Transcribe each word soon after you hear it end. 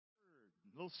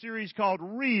little series called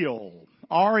Real,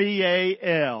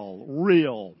 R-E-A-L,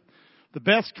 Real. The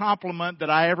best compliment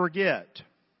that I ever get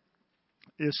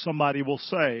is somebody will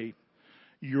say,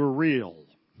 "You're real."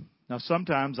 Now,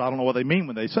 sometimes I don't know what they mean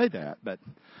when they say that, but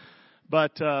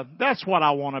that's what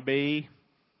I want to be.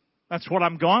 That's what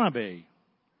I'm going to be.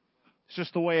 It's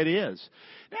just the way it is.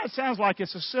 Now, it sounds like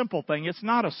it's a simple thing. It's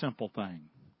not a simple thing.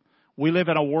 We live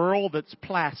in a world that's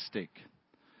plastic.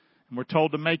 And we're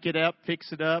told to make it up,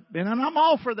 fix it up. And I'm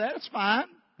all for that. It's fine.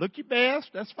 Look your best.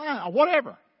 That's fine.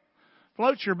 Whatever.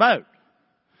 Floats your boat.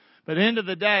 But at the end of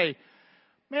the day,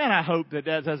 man, I hope that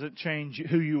doesn't change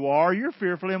who you are. You're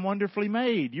fearfully and wonderfully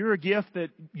made. You're a gift that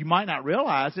you might not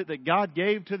realize it, that God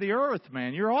gave to the earth,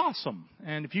 man. You're awesome.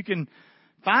 And if you can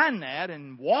find that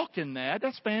and walk in that,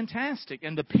 that's fantastic.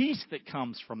 And the peace that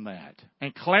comes from that.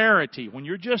 And clarity. When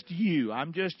you're just you,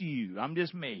 I'm just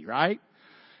me, right?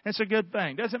 It's a good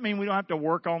thing. Doesn't mean we don't have to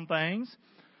work on things.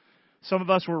 Some of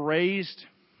us were raised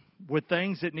with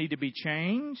things that need to be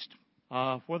changed.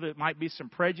 Whether it might be some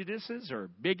prejudices or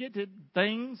bigoted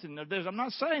things. And I'm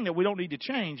not saying that we don't need to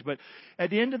change, but at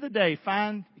the end of the day,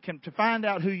 to find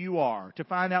out who you are, to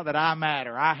find out that I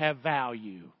matter, I have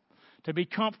value, to be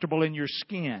comfortable in your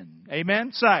skin.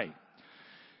 Amen? Say.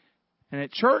 And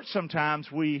at church sometimes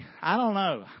I don't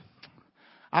know.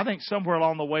 I think somewhere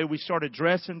along the way we started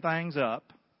dressing things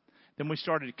up. Then we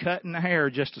started cutting the hair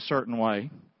just a certain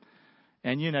way.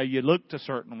 And, you looked a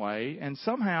certain way. And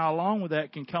somehow along with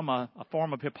that can come a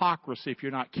form of hypocrisy if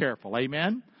you're not careful.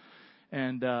 Amen?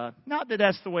 And not that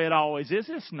that's the way it always is.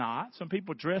 It's not. Some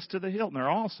people dress to the hilt and they're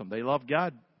awesome. They love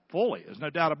God fully. There's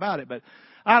no doubt about it. But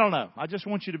I don't know. I just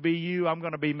want you to be you. I'm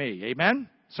going to be me. Amen?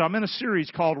 So I'm in a series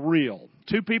called Real.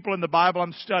 2 people in the Bible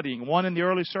I'm studying. One in the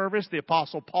early service, the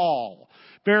Apostle Paul.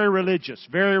 Very religious.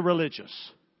 Very religious.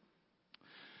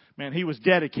 Man, he was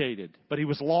dedicated, but he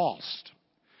was lost.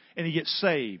 And he gets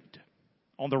saved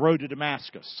on the road to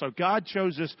Damascus. So God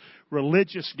chose this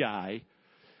religious guy,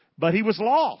 but he was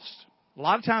lost. A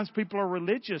lot of times people are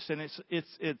religious and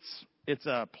it's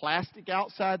a plastic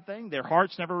outside thing. Their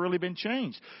heart's never really been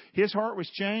changed. His heart was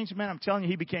changed. Man, I'm telling you,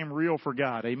 he became real for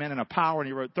God. Amen. And a power. And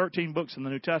he wrote 13 books in the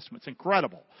New Testament. It's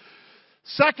incredible.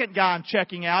 Second guy I'm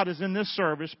checking out is in this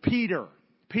service, Peter.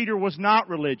 Peter was not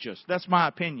religious. That's my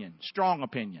opinion. Strong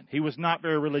opinion. He was not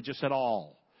very religious at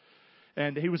all.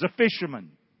 And he was a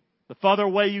fisherman. The further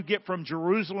away you get from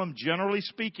Jerusalem, generally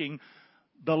speaking,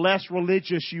 the less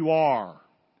religious you are.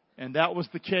 And that was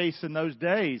the case in those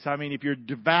days. I mean, if you're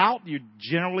devout, you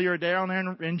generally are down there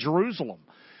in Jerusalem.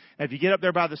 And if you get up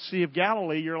there by the Sea of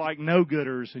Galilee, you're like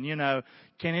no-gooders. And,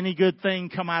 can any good thing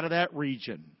come out of that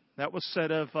region? That was said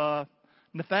of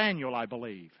Nathanael, I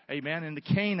believe. Amen. In the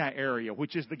Cana area,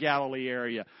 which is the Galilee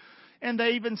area. And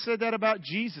they even said that about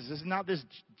Jesus. Is not this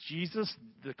Jesus,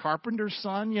 the carpenter's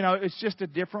son? It's just a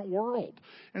different world.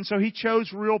 And so he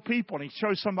chose real people, and he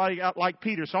chose somebody like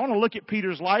Peter. So I want to look at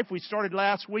Peter's life. We started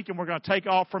last week, and we're going to take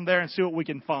off from there and see what we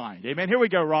can find. Amen. Here we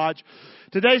go, Raj.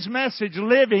 Today's message,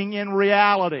 living in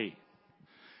reality.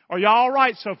 Are you all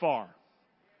right so far?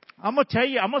 I'm going to tell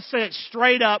you, I'm going to say it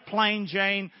straight up, plain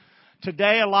Jane.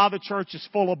 Today, a lot of the church is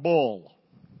full of bull.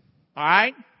 All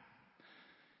right?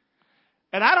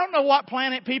 And I don't know what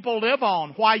planet people live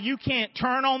on, why you can't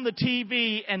turn on the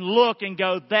TV and look and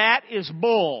go, that is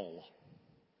bull.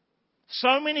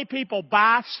 So many people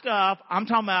buy stuff, I'm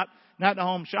talking about not the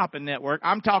Home Shopping Network,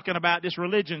 I'm talking about this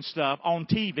religion stuff on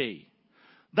TV.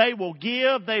 They will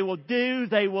give, they will do,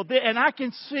 and I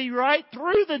can see right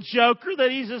through the joker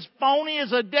that he's as phony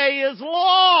as a day is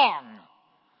long.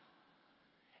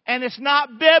 And it's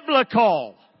not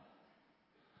biblical.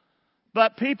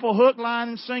 But people hook, line,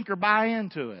 and sinker buy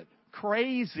into it.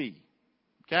 Crazy.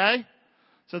 Okay?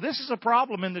 So this is a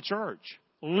problem in the church.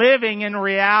 Living in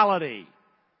reality.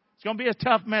 It's going to be a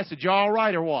tough message. You all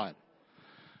right or what?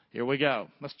 Here we go.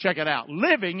 Let's check it out.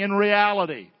 Living in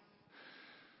reality.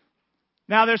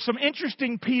 Now there's some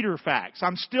interesting Peter facts.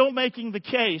 I'm still making the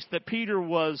case that Peter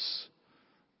was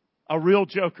a real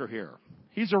joker here.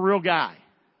 He's a real guy.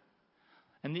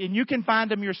 And you can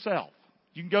find him yourself.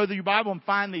 You can go to your Bible and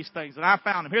find these things. And I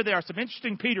found them. Here they are, some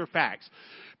interesting Peter facts.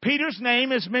 Peter's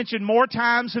name is mentioned more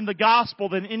times in the gospel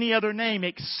than any other name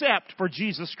except for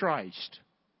Jesus Christ.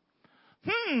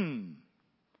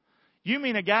 You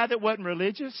mean a guy that wasn't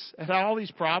religious, had all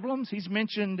these problems? He's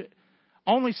mentioned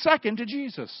only second to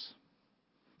Jesus.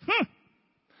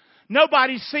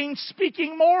 Nobody's seen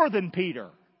speaking more than Peter.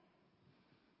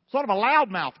 Sort of a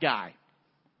loudmouth guy.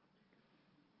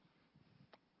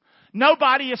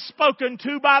 Nobody is spoken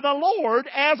to by the Lord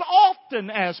as often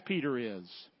as Peter is.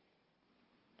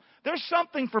 There's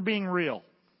something for being real.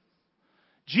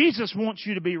 Jesus wants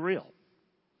you to be real.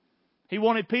 He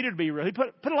wanted Peter to be real. He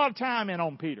put a lot of time in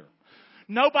on Peter.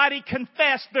 Nobody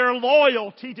confessed their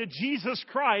loyalty to Jesus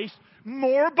Christ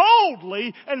more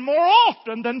boldly and more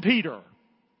often than Peter.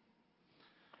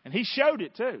 And he showed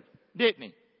it too, didn't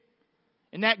he?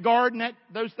 In that garden,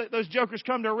 those jokers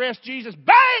come to arrest Jesus.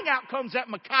 Bang! Out comes that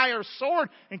Micaiah's sword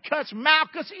and cuts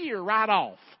Malchus' ear right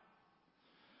off.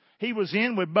 He was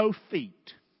in with both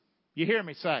feet. You hear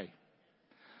me say?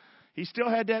 He still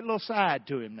had that little side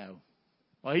to him, though.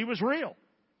 Well, he was real.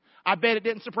 I bet it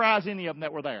didn't surprise any of them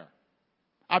that were there.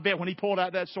 I bet when he pulled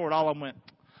out that sword, all of them went.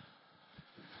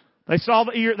 They saw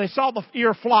the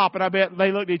ear flop, and I bet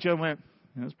they looked at each other and went,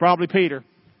 "It's probably Peter."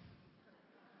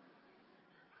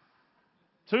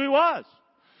 That's who he was.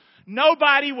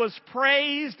 Nobody was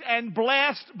praised and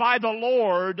blessed by the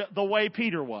Lord the way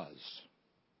Peter was.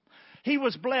 He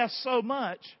was blessed so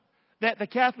much that the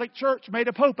Catholic Church made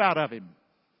a pope out of him.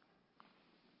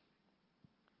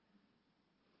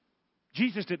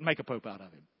 Jesus didn't make a pope out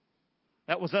of him.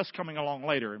 That was us coming along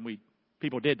later, and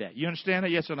people did that. You understand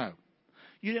that? Yes or no?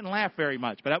 You didn't laugh very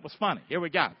much, but that was funny. Here we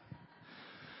go.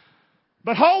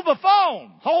 But hold the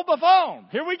phone. Hold the phone.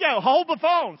 Here we go. Hold the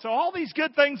phone. So all these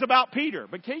good things about Peter.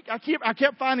 But I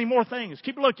kept finding more things.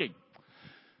 Keep looking.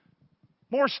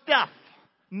 More stuff.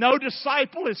 No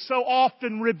disciple is so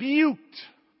often rebuked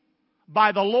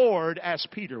by the Lord as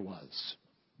Peter was.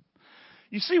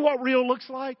 You see what real looks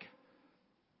like?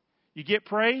 You get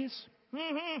praise.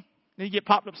 Then you get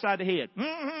popped upside the head.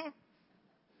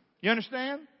 You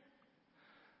understand?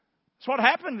 That's what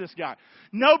happened to this guy.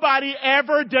 Nobody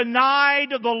ever denied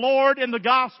the Lord in the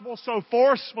gospel so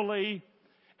forcefully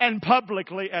and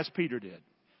publicly as Peter did.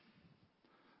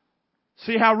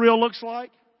 See how real looks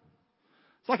like?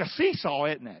 It's like a seesaw,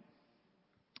 isn't it?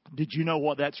 Did you know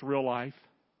what that's real life?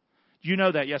 Do you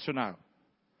know that, yes or no?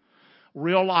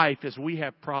 Real life is we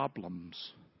have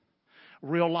problems.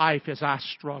 Real life is I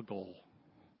struggle.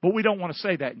 But we don't want to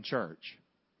say that in church.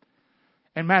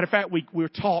 And matter of fact, we're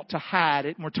taught to hide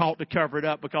it and we're taught to cover it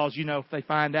up because, if they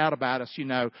find out about us,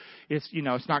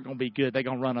 it's not going to be good. They're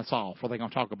going to run us off or they're going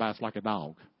to talk about us like a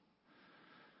dog.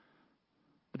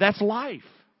 But that's life.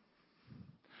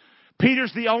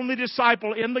 Peter's the only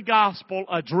disciple in the gospel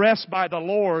addressed by the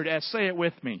Lord as, say it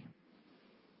with me.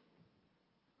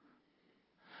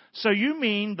 So you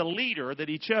mean the leader that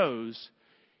he chose,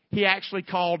 he actually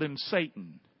called him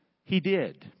Satan. He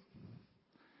did.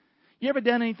 You ever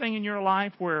done anything in your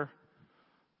life where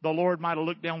the Lord might have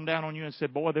looked down on you and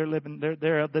said, boy, they're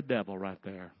the devil right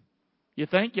there? You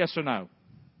think? Yes or no?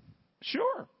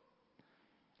 Sure.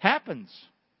 Happens.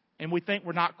 And we think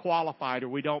we're not qualified or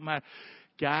we don't matter.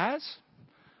 Guys,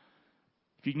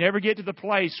 if you never get to the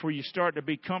place where you start to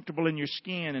be comfortable in your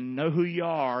skin and know who you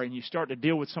are and you start to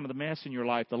deal with some of the mess in your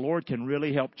life, the Lord can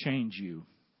really help change you.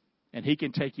 And He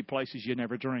can take you places you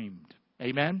never dreamed.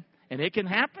 Amen? And it can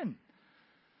happen.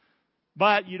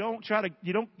 But you don't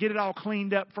get it all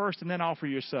cleaned up first and then offer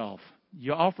yourself.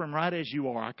 You offer Him right as you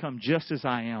are. I come just as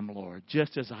I am, Lord,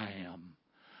 just as I am.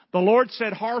 The Lord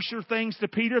said harsher things to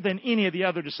Peter than any of the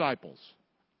other disciples.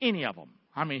 Any of them.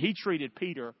 I mean, He treated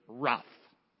Peter rough.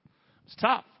 It's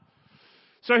tough.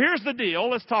 So here's the deal.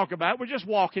 Let's talk about it. We're just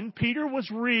walking. Peter was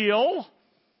real,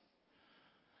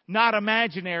 not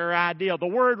imaginary or ideal. The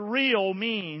word real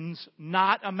means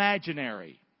not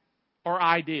imaginary or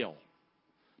ideal.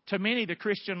 To many, the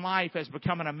Christian life has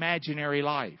become an imaginary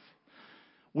life.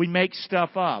 We make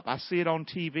stuff up. I see it on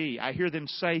TV. I hear them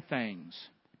say things.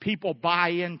 People buy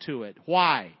into it.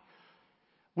 Why?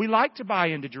 We like to buy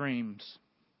into dreams.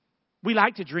 We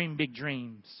like to dream big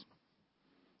dreams.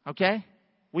 Okay?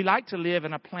 We like to live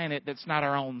in a planet that's not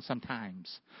our own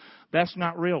sometimes. That's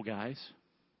not real, guys.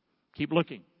 Keep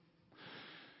looking.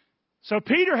 So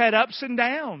Peter had ups and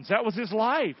downs. That was his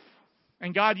life.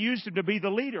 And God used him to be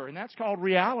the leader. And that's called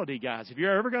reality, guys. If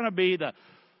you're ever going to be the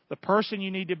person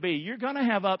you need to be, you're going to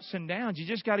have ups and downs. You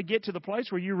just got to get to the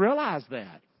place where you realize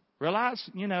that. Realize,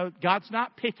 God's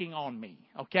not picking on me,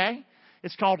 okay?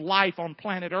 It's called life on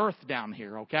planet Earth down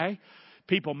here, okay?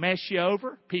 People mess you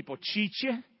over. People cheat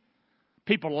you.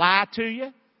 People lie to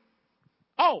you.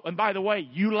 Oh, and by the way,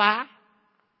 you lie.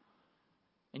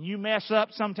 And you mess up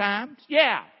sometimes.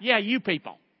 Yeah, you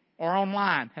people. Or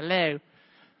online. Hello.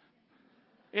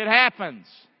 It happens.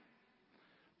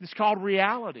 It's called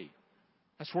reality.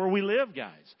 That's where we live,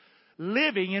 guys.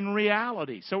 Living in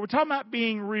reality. So we're talking about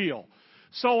being real.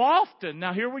 So often,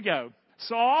 now here we go.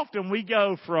 So often we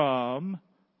go from,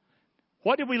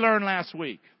 what did we learn last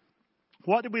week?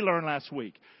 What did we learn last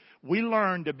week? We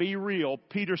learned to be real.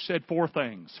 Peter said 4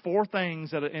 things. 4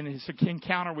 things that in his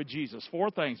encounter with Jesus.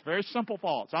 4 things. Very simple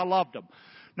thoughts. I loved them.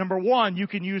 Number 1, you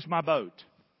can use my boat.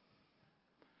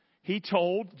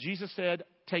 Jesus said,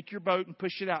 take your boat and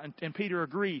push it out. And Peter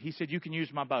agreed. He said, you can use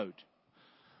my boat.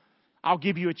 I'll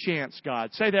give you a chance,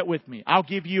 God. Say that with me. I'll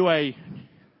give you a...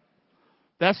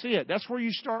 That's it. That's where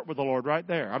you start with the Lord right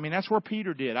there. I mean, that's where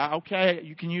Peter did. Okay,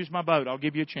 you can use my boat. I'll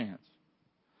give you a chance.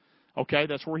 Okay,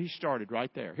 that's where he started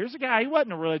right there. Here's a guy. He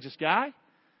wasn't a religious guy.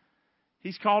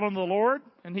 He's called on the Lord,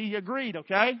 and he agreed,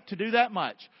 okay, to do that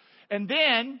much. And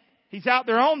then he's out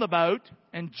there on the boat,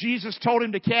 and Jesus told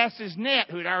him to cast his net,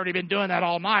 who had already been doing that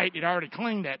all night. He'd already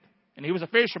cleaned it. And he was a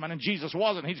fisherman, and Jesus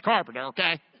wasn't. He's a carpenter,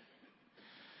 okay?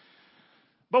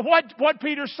 But what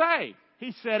Peter say?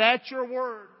 He said, at your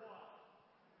word.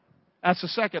 That's the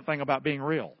second thing about being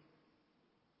real.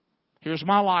 Here's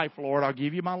my life, Lord. I'll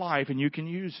give you my life, and you can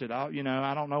use it. I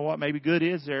don't know what maybe good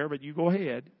is there, but you go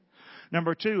ahead.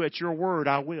 Number 2, at your word,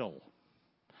 I will.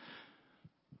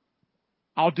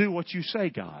 I'll do what you say,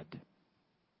 God.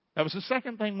 That was the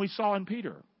second thing we saw in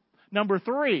Peter. Number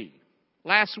 3,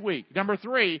 last week. Number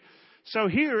 3, so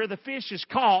here the fish is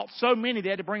caught. So many they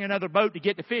had to bring another boat to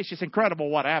get the fish. It's incredible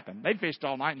what happened. They fished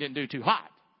all night and didn't do too hot.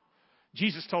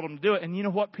 Jesus told them to do it. And you know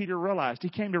what Peter realized? He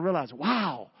came to realize,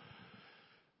 wow,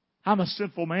 I'm a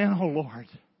sinful man, oh Lord.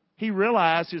 He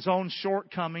realized his own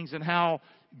shortcomings and how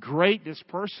great this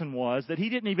person was, that he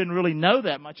didn't even really know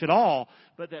that much at all,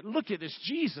 but that look at this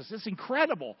Jesus, it's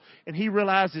incredible. And he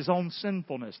realized his own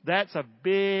sinfulness. That's a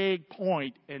big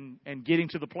point in getting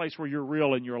to the place where you're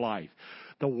real in your life.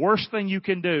 The worst thing you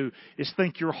can do is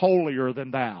think you're holier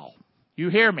than thou. You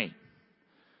hear me?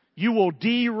 You will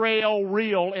derail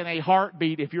real in a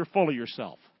heartbeat if you're full of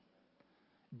yourself.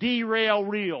 Derail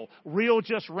real. Real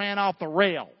just ran off the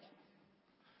rail.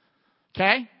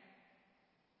 Okay?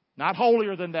 Not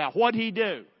holier than thou. What'd he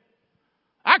do?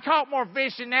 I caught more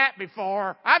fish than that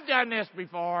before. I've done this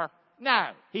before. No.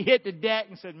 He hit the deck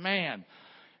and said, man,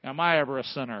 am I ever a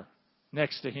sinner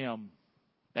next to him?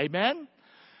 Amen?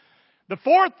 The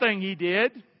fourth thing he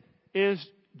did is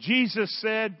Jesus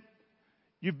said,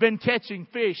 you've been catching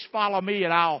fish. Follow me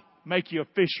and I'll make you a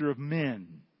fisher of men.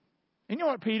 And you know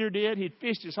what Peter did? He'd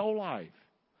fished his whole life.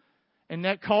 In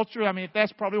that culture,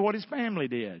 that's probably what his family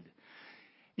did.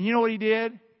 And you know what he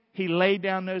did? He laid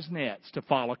down those nets to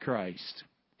follow Christ.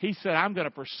 He said, I'm going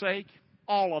to forsake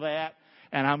all of that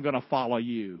and I'm going to follow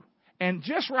you. And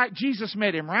just right, Jesus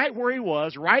met him right where he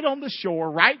was, right on the shore,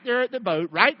 right there at the boat,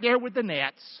 right there with the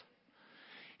nets.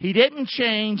 He didn't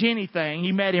change anything.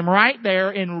 He met him right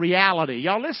there in reality.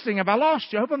 Y'all listening, have I lost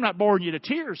you? I hope I'm not boring you to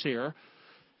tears here.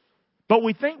 But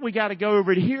we think we got to go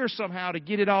over to here somehow to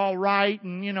get it all right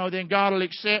and, then God will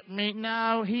accept me.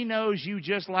 No, He knows you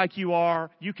just like you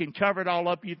are. You can cover it all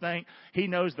up, you think. He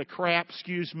knows the crap,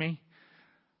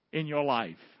 in your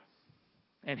life.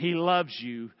 And He loves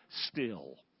you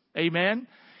still. Amen?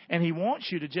 And He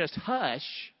wants you to just hush,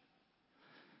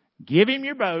 give Him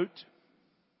your boat,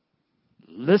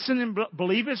 listen and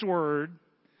believe His word,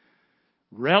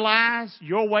 realize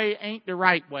your way ain't the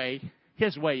right way,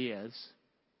 His way is.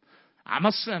 I'm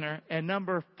a sinner. And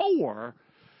number 4,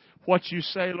 what you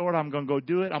say, Lord, I'm going to go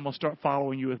do it. I'm going to start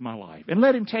following you with my life. And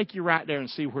let Him take you right there and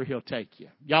see where He'll take you.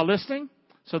 Y'all listening?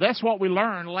 So that's what we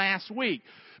learned last week.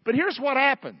 But here's what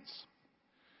happens.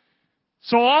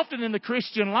 So often in the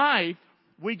Christian life,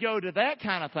 we go to that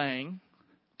kind of thing,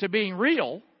 to being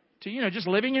real, to, just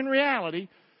living in reality.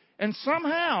 And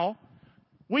somehow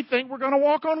we think we're going to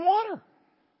walk on water.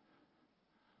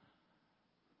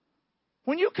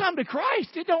 When you come to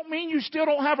Christ, it don't mean you still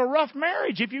don't have a rough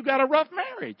marriage if you've got a rough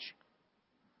marriage.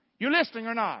 You listening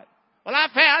or not? Well, I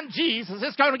found Jesus.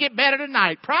 It's going to get better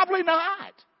tonight. Probably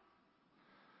not.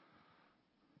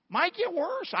 Might get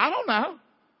worse. I don't know.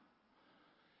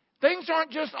 Things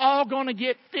aren't just all going to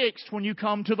get fixed when you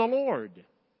come to the Lord.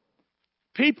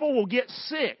 People will get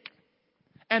sick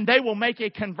and they will make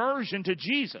a conversion to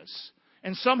Jesus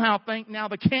and somehow think now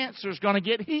the cancer is going to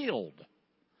get healed.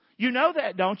 You know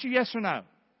that, don't you? Yes or no?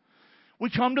 We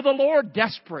come to the Lord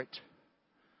desperate.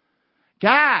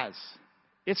 Guys,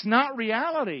 it's not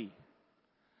reality.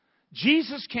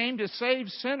 Jesus came to save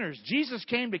sinners. Jesus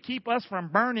came to keep us from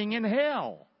burning in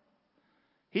hell.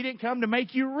 He didn't come to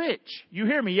make you rich. You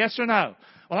hear me? Yes or no?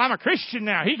 Well, I'm a Christian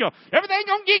now. He go, everything's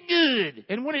going to get good.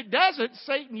 And when it doesn't,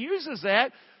 Satan uses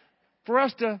that for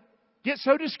us to get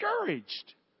so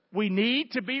discouraged. We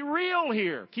need to be real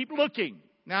here. Keep looking.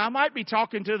 Now, I might be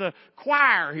talking to the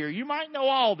choir here. You might know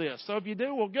all this. So if you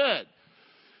do, well, good.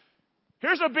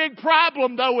 Here's a big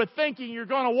problem, though, with thinking you're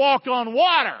going to walk on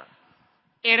water.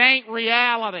 It ain't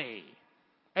reality.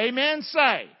 Amen?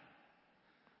 Say.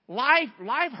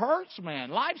 Life hurts,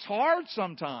 man. Life's hard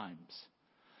sometimes.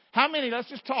 How many, let's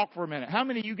just talk for a minute. How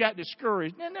many of you got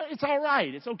discouraged? No, it's all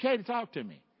right. It's okay to talk to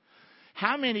me.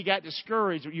 How many got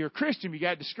discouraged? You're a Christian, you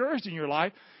got discouraged in your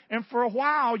life, and for a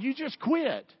while you just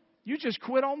quit. You just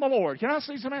quit on the Lord. Can I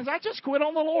see some hands? I just quit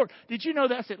on the Lord. Did you know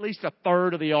that's at least a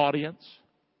third of the audience?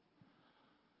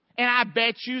 And I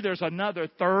bet you there's another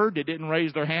third that didn't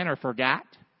raise their hand or forgot.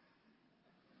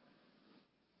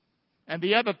 And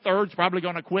the other third's probably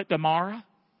going to quit tomorrow.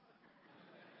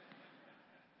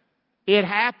 It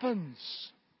happens.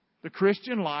 The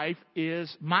Christian life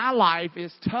my life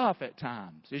is tough at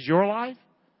times. Is your life?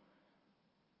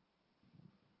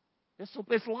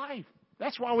 It's life.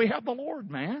 That's why we have the Lord,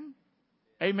 man.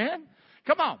 Amen?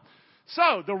 Come on.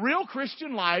 So, the real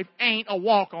Christian life ain't a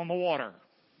walk on the water.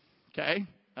 Okay?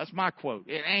 That's my quote.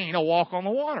 It ain't a walk on the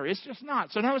water. It's just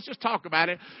not. So now let's just talk about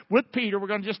it. With Peter, we're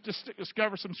going to just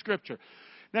discover some Scripture.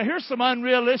 Now, here's some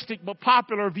unrealistic but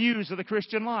popular views of the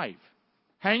Christian life.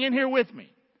 Hang in here with me.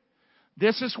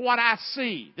 This is what I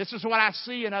see. This is what I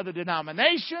see in other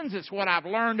denominations. It's what I've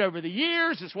learned over the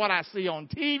years. It's what I see on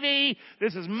TV.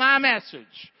 This is my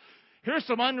message. Here's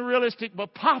some unrealistic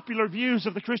but popular views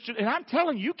of the Christian. And I'm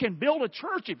telling you, you can build a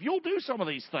church if you'll do some of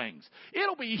these things.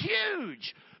 It'll be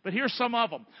huge. But here's some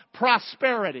of them.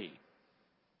 Prosperity.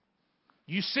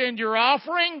 You send your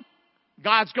offering,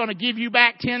 God's going to give you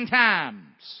back 10 times.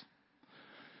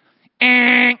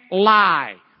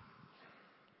 Lie.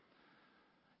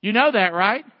 You know that,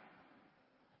 right?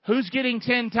 Who's getting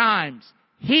 10 times?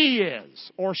 He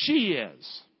is or she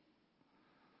is.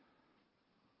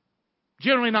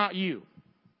 Generally not you.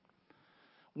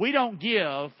 We don't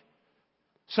give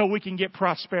so we can get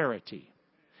prosperity.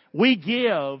 We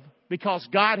give because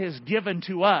God has given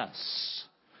to us.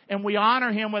 And we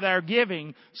honor Him with our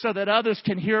giving so that others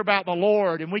can hear about the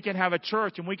Lord, and we can have a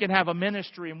church, and we can have a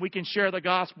ministry, and we can share the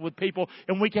gospel with people,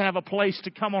 and we can have a place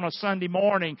to come on a Sunday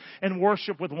morning and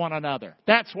worship with one another.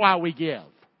 That's why we give.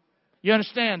 You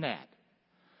understand that?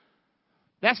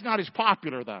 That's not as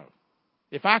popular, though.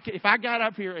 If I got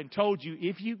up here and told you,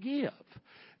 if you give,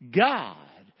 God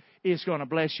is going to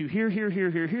bless you here,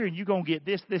 and you're going to get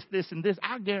this, and this,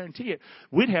 I guarantee it,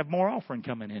 we'd have more offering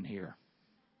coming in here.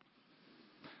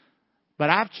 But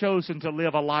I've chosen to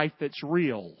live a life that's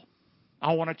real.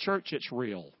 I want a church that's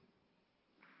real.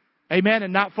 Amen?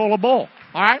 And not full of bull.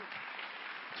 All right?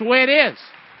 It's the way it is.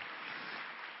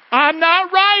 I'm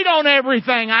not right on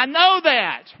everything. I know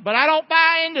that. But I don't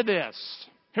buy into this.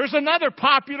 Here's another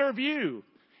popular view.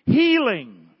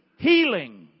 Healing.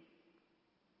 Healing.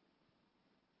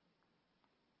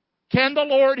 Can the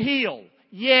Lord heal?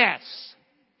 Yes.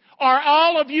 Are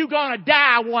all of you going to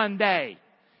die one day?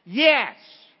 Yes.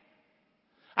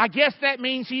 I guess that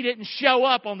means He didn't show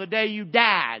up on the day you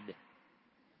died.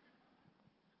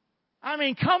 I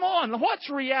mean, come on. What's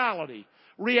reality?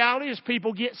 Reality is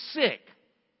people get sick.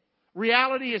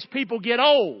 Reality is people get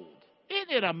old.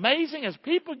 Isn't it amazing? As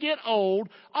people get old,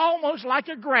 almost like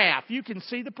a graph, you can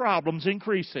see the problems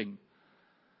increasing.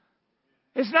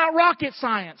 It's not rocket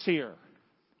science here.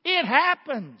 It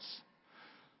happens.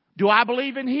 Do I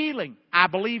believe in healing? I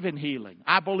believe in healing.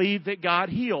 I believe that God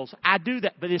heals. I do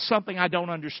that, but it's something I don't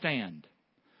understand.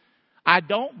 I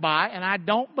don't buy and I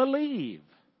don't believe.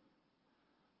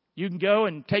 You can go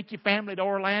and take your family to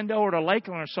Orlando or to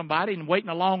Lakeland or somebody and wait in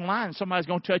a long line and somebody's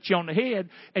going to touch you on the head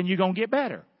and you're going to get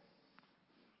better.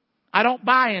 I don't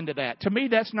buy into that. To me,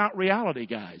 that's not reality,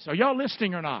 guys. Are y'all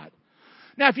listening or not?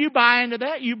 Now, if you buy into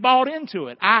that, you bought into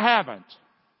it. I haven't.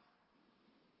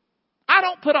 I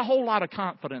don't put a whole lot of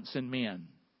confidence in men.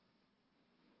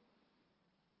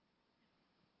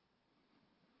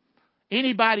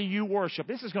 Anybody you worship,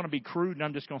 this is going to be crude and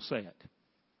I'm just going to say it.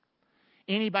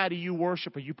 Anybody you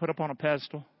worship or you put up on a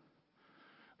pedestal,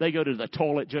 they go to the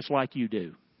toilet just like you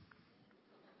do.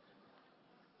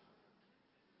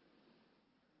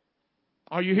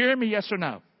 Are you hearing me? Yes or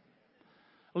no?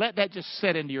 Let that just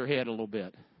set into your head a little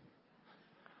bit.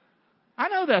 I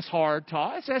know that's hard,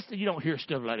 Todd. You don't hear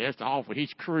stuff like that. That's awful.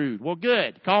 He's crude. Well,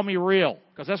 good. Call me real,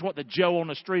 because that's what the Joe on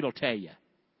the street will tell you.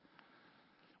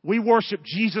 We worship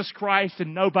Jesus Christ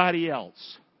and nobody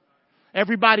else.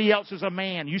 Everybody else is a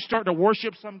man. You start to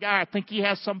worship some guy, think he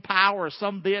has some power or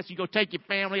some this. You go take your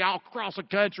family all across the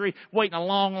country, wait in a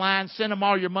long line, send them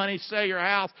all your money, sell your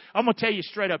house. I'm going to tell you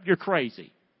straight up, you're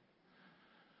crazy.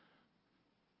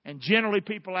 And generally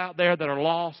people out there that are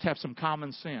lost have some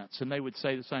common sense, and they would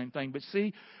say the same thing. But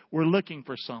see, we're looking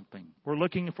for something. We're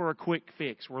looking for a quick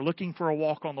fix. We're looking for a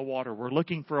walk on the water. We're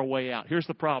looking for a way out. Here's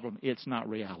the problem. It's not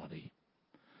reality.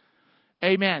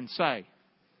 Amen. Say.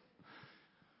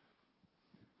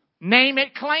 Name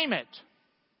it, claim it.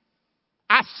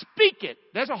 I speak it.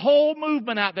 There's a whole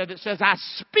movement out there that says, I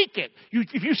speak it.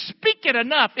 If you speak it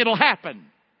enough, it'll happen.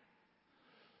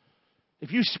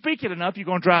 If you speak it enough, you're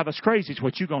going to drive us crazy. It's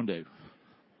what you're going to do.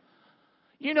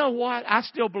 you know what? I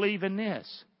still believe in this.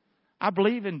 I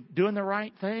believe in doing the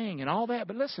right thing and all that.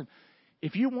 But listen,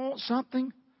 if you want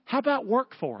something, how about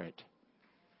work for it?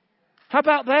 How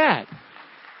about that?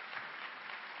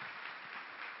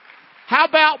 How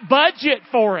about budget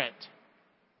for it?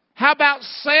 How about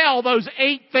sell those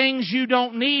 8 things you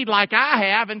don't need like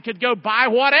I have and could go buy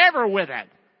whatever with it?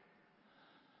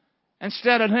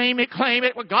 Instead of name it, claim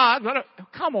it with God.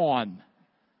 Come on.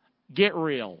 Get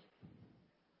real.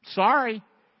 Sorry.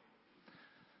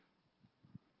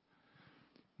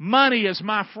 Money is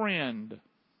my friend.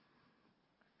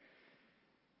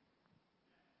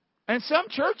 And some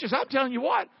churches, I'm telling you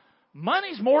what,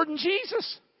 money's more than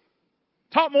Jesus.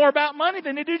 Talk more about money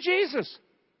than they do Jesus.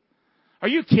 Are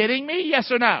you kidding me?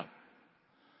 Yes or no?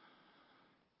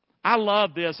 I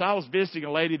love this. I was visiting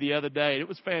a lady the other day. It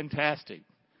was fantastic.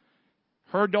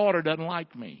 Her daughter doesn't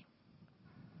like me.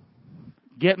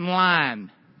 Get in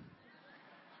line.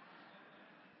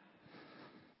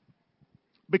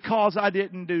 Because I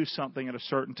didn't do something at a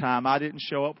certain time. I didn't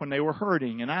show up when they were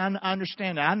hurting. And I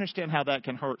understand that. I understand how that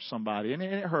can hurt somebody. And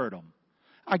it hurt them.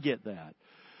 I get that.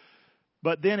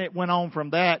 But then it went on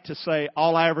from that to say,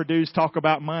 all I ever do is talk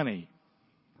about money.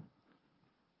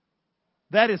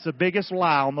 That is the biggest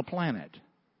lie on the planet.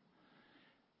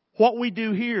 What we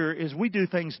do here is we do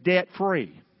things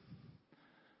debt-free.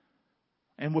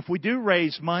 And if we do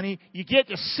raise money, you get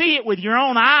to see it with your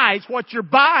own eyes what you're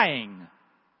buying.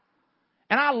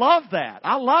 And I love that.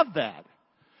 I love that.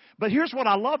 But here's what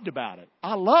I loved about it.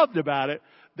 I loved about it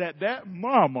that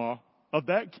mama of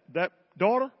that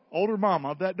daughter, older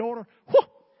mama of that daughter, whew,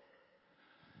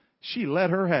 she let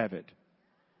her have it.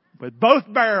 With both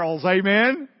barrels,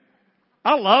 amen?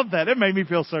 I love that. It made me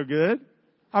feel so good.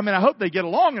 I mean, I hope they get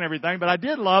along and everything, but I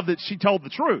did love that she told the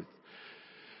truth.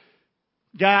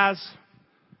 Guys,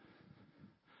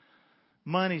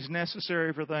 money's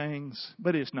necessary for things,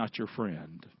 but it's not your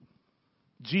friend.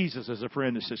 Jesus is a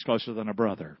friend that sits closer than a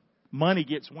brother. Money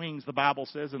gets wings, the Bible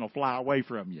says, and it'll fly away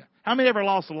from you. How many ever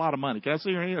lost a lot of money? Can I see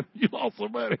your hand? You lost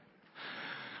some money.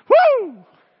 Woo!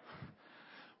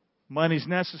 Money's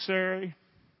necessary,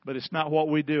 but it's not what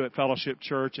we do at Fellowship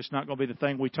Church. It's not going to be the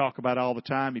thing we talk about all the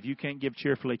time. If you can't give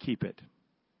cheerfully, keep it.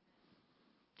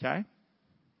 Okay?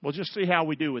 We'll just see how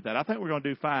we do with that. I think we're going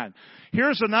to do fine.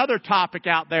 Here's another topic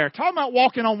out there. Talking about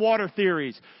walking on water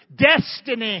theories.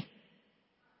 Destiny.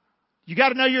 You got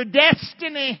to know your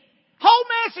destiny. Whole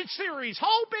message series,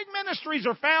 whole big ministries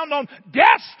are found on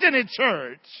Destiny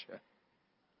Church.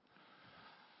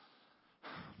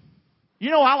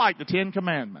 You know, I like the 10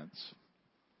 Commandments.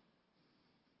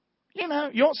 You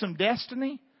know, you want some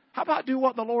destiny? How about do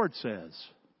what the Lord says?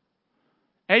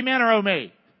 Amen or oh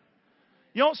me?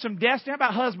 You want some destiny? How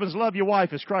about husbands love your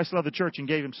wife as Christ loved the church and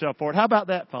gave himself for it? How about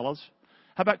that, fellas?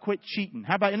 How about quit cheating?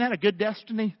 How about, isn't that a good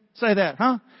destiny? Say that,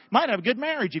 huh? Might have a good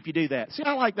marriage if you do that. See,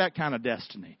 I like that kind of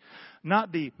destiny.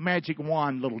 Not the magic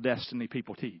wand little destiny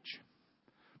people teach.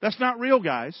 That's not real,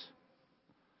 guys.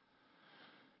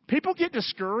 People get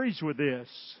discouraged with this.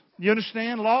 You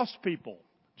understand? Lost people.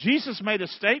 Jesus made a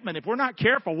statement. If we're not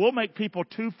careful, we'll make people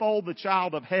twofold the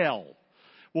child of hell.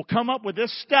 We'll come up with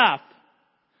this stuff,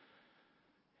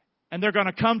 and they're going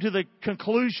to come to the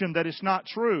conclusion that it's not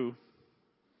true,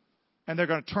 and they're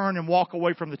going to turn and walk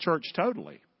away from the church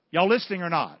totally. Y'all listening or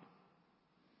not?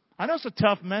 I know it's a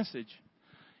tough message.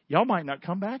 Y'all might not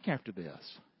come back after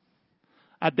this.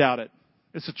 I doubt it.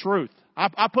 It's the truth. I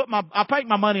take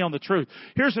my money on the truth.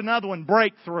 Here's another one,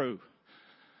 breakthrough.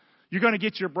 You're going to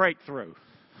get your breakthrough.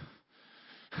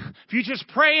 If you just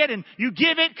pray it and you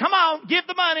give it, come on, give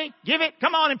the money, give it,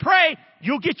 come on and pray,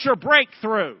 you'll get your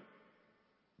breakthrough.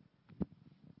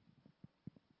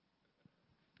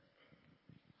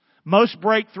 Most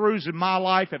breakthroughs in my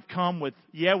life have come with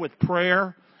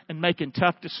prayer and making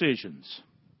tough decisions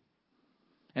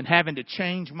and having to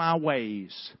change my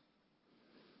ways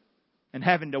and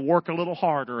having to work a little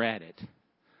harder at it.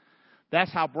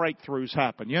 That's how breakthroughs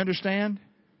happen. You understand?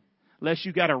 Unless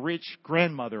you got a rich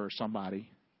grandmother or somebody.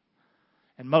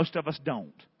 And most of us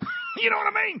don't. You know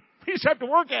what I mean? We just have to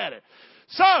work at it.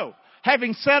 So,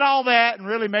 having said all that and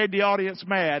really made the audience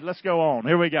mad, let's go on.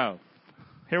 Here we go.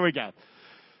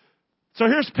 So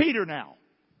here's Peter now.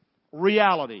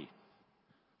 Reality.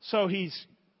 So he's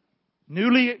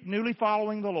newly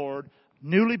following the Lord,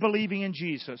 newly believing in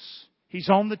Jesus. He's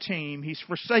on the team. He's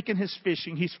forsaken his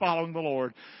fishing. He's following the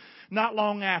Lord. Not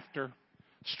long after,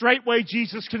 straightway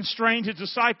Jesus constrained his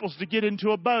disciples to get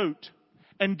into a boat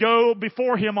and go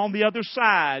before him on the other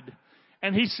side.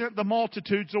 And he sent the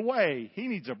multitudes away. He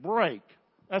needs a break.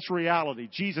 That's reality.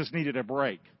 Jesus needed a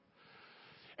break.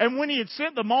 And when he had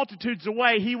sent the multitudes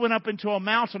away, he went up into a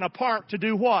mountain apart to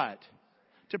do what?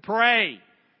 To pray.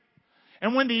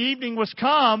 And when the evening was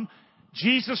come,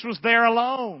 Jesus was there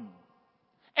alone.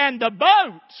 And the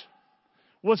boat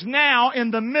was now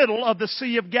in the middle of the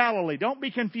Sea of Galilee. Don't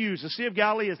be confused. The Sea of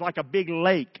Galilee is like a big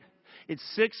lake. It's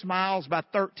 6 miles by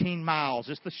 13 miles.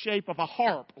 It's the shape of a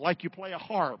harp, like you play a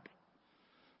harp.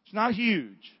 It's not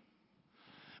huge.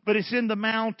 But it's in the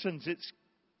mountains. It's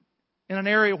in an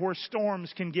area where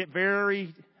storms can get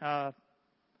very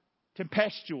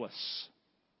tempestuous.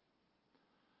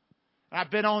 I've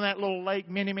been on that little lake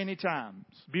many, many times.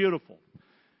 Beautiful.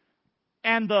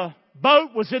 And the boat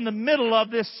was in the middle of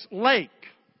this lake.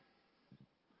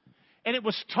 And it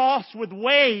was tossed with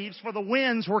waves, for the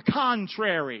winds were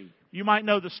contrary. You might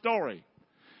know the story.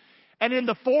 And in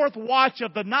the fourth watch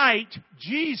of the night,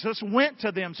 Jesus went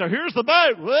to them. So here's the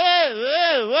boat. Whoa,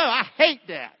 whoa, whoa. I hate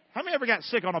that. How many ever got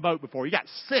sick on a boat before? You got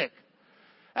sick.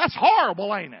 That's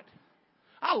horrible, ain't it?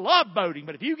 I love boating,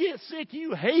 but if you get sick,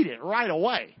 you hate it right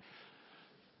away.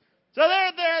 So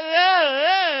they're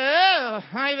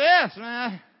like this,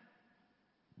 man.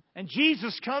 And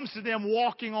Jesus comes to them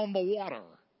walking on the water.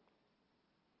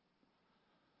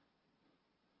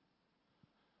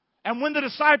 And when the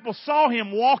disciples saw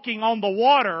him walking on the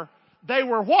water, they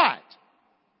were what?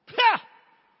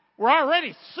 We're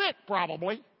already sick,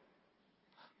 probably.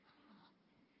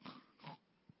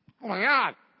 Oh my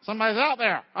God, somebody's out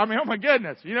there. I mean, oh my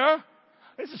goodness, you know?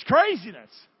 This is craziness.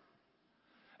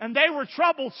 And they were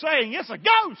troubled, saying, it's a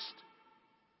ghost.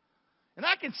 And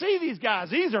I can see these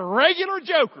guys. These are regular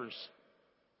jokers.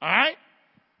 All right?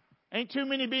 Ain't too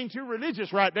many being too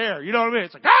religious right there. You know what I mean?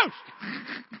 It's a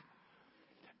ghost.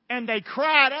 And they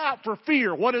cried out for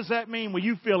fear. What does that mean? Well,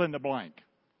 you fill in the blank.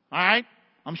 All right?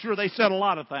 I'm sure they said a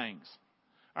lot of things.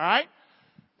 All right?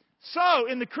 So,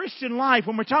 in the Christian life,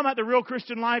 when we're talking about the real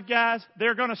Christian life, guys,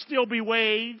 there are going to still be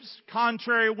waves,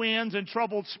 contrary winds, and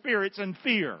troubled spirits and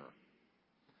fear.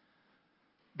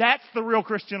 That's the real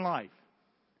Christian life.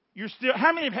 You're still.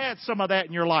 How many have had some of that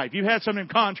in your life? You've had some of them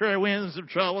contrary winds, some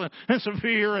trouble, and some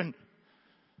fear. And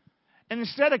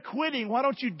instead of quitting, why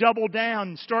don't you double down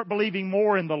and start believing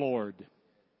more in the Lord?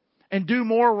 And do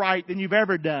more right than you've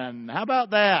ever done. How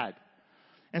about that?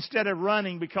 Instead of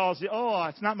running because, oh,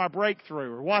 it's not my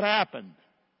breakthrough, or what happened.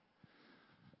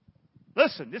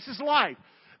 Listen, this is life.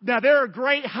 Now, there are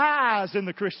great highs in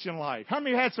the Christian life. How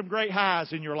many have had some great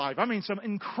highs in your life? I mean, some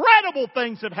incredible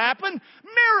things have happened.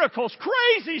 Miracles,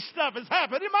 crazy stuff has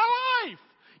happened in my life.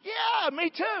 Yeah,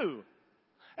 me too.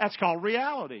 That's called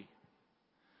reality.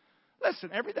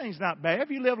 Listen, everything's not bad. If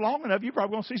you live long enough, you're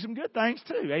probably going to see some good things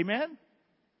too. Amen?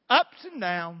 Ups and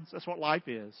downs. That's what life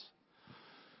is.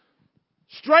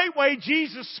 Straightway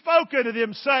Jesus spoke unto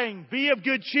them, saying, be of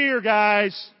good cheer,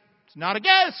 guys. It's not a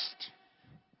ghost.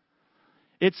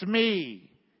 It's me.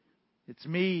 It's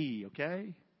me,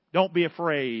 okay? Don't be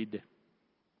afraid.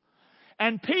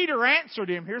 And Peter answered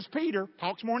him. Here's Peter.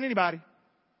 Talks more than anybody.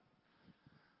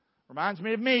 Reminds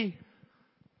me of me.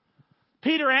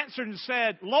 Peter answered and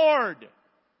said, Lord,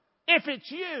 if it's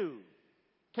you.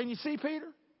 Can you see Peter?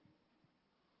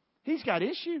 He's got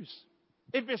issues.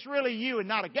 If it's really you and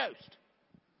not a ghost.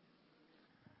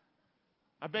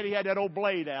 I bet he had that old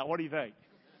blade out. What do you think?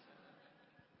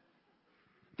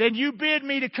 Then you bid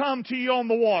me to come to you on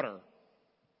the water.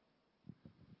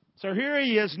 So here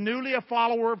he is, newly a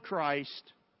follower of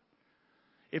Christ.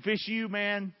 If it's you,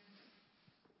 man,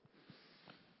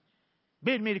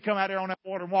 bid me to come out there on that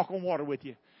water and walk on water with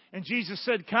you. And Jesus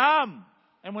said, come.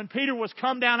 And when Peter was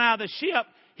come down out of the ship,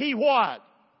 he what?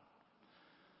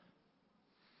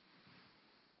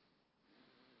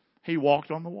 He walked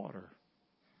on the water.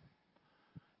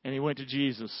 And he went to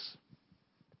Jesus.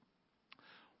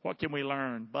 What can we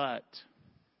learn? But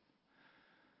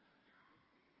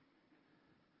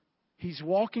he's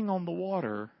walking on the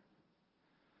water,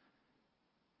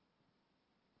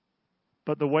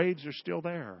 but the waves are still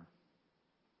there.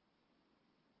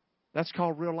 That's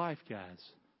called real life, guys.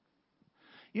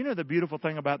 You know the beautiful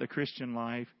thing about the Christian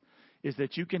life is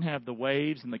that you can have the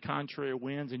waves and the contrary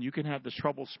winds, and you can have the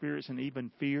troubled spirits and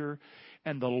even fear,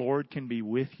 and the Lord can be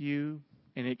with you,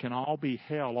 and it can all be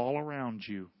hell all around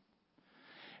you.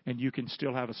 And you can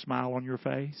still have a smile on your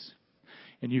face.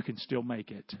 And you can still make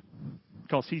it.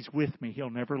 Because He's with me. He'll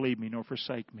never leave me nor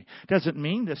forsake me. Doesn't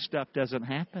mean this stuff doesn't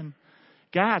happen.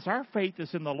 Guys, our faith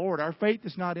is in the Lord. Our faith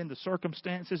is not in the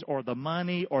circumstances or the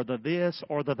money or the this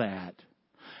or the that.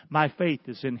 My faith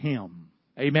is in Him.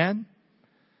 Amen?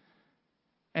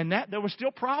 And that there were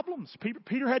still problems.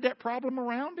 Peter had that problem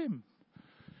around him.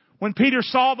 When Peter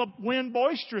saw the wind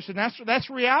boisterous, and that's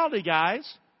reality,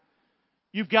 guys.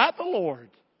 You've got the Lord.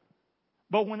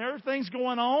 But when everything's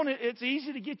going on, it's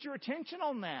easy to get your attention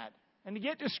on that and to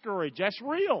get discouraged. That's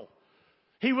real.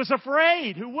 He was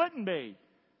afraid. Who wouldn't be?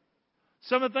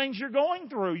 Some of the things you're going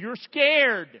through, you're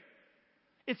scared.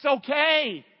 It's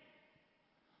okay.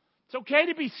 It's okay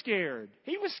to be scared.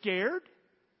 He was scared.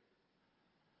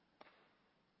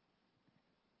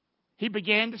 He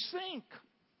began to sink.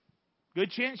 Good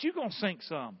chance you're going to sink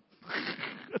some.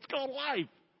 It's called life.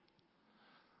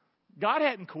 God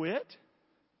hadn't quit.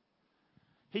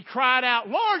 He cried out,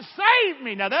 Lord, save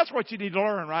me. Now that's what you need to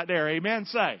learn right there. Amen.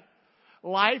 Say.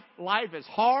 Life is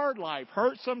hard. Life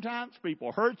hurts sometimes.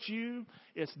 People hurt you.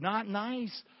 It's not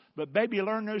nice. But baby,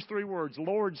 learn those 3 words.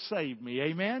 Lord, save me.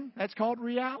 Amen. That's called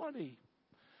reality.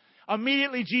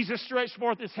 Immediately Jesus stretched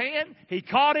forth His hand. He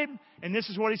caught him. And this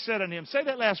is what He said unto him. Say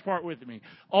that last part with me.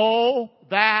 O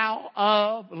thou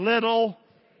of little.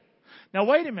 Now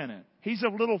wait a minute. He's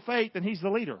of little faith and He's the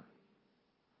leader.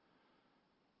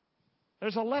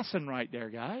 There's a lesson right there,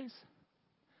 guys.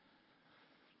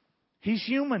 He's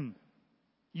human.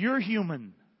 You're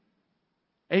human.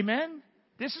 Amen?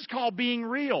 This is called being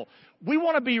real. We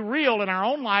want to be real in our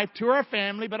own life, to our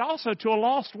family, but also to a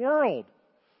lost world.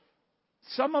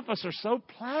 Some of us are so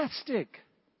plastic.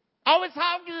 Oh, it's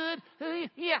all good.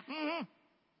 Yeah. Mm-hmm.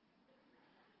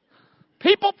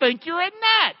 People think you're a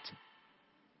nut.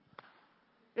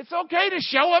 It's okay to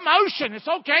show emotion. It's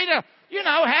okay to,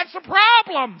 have some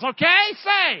problems, okay?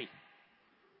 Say.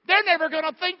 They're never going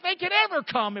to think they can ever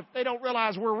come if they don't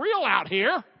realize we're real out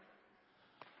here.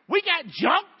 We got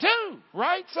junk too,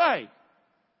 right? Say.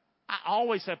 I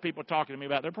always have people talking to me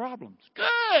about their problems.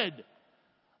 Good.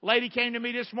 Lady came to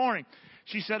me this morning.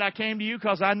 She said, I came to you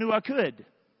because I knew I could.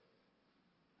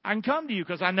 I can come to you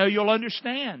because I know you'll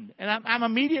understand. And I'm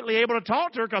immediately able to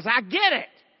talk to her because I get it.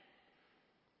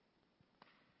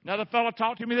 Another fellow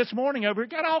talked to me this morning over here.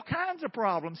 Got all kinds of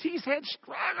problems. He's had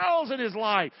struggles in his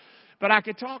life. But I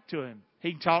could talk to him.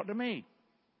 He can talk to me.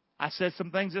 I said some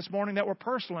things this morning that were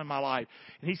personal in my life.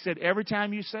 And he said, every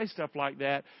time you say stuff like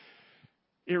that,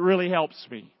 it really helps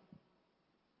me.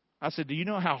 I said, do you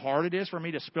know how hard it is for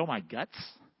me to spill my guts?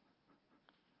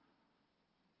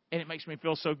 And it makes me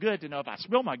feel so good to know if I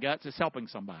spill my guts, it's helping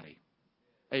somebody.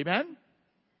 Amen?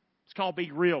 It's called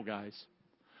being real, guys.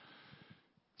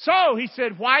 So he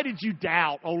said, why did you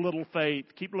doubt, O little faith?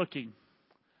 Keep looking.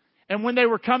 And when they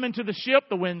were coming to the ship,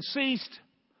 the wind ceased.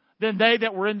 Then they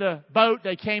that were in the boat,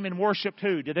 they came and worshipped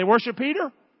who? Did they worship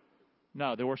Peter?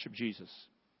 No, they worshiped Jesus.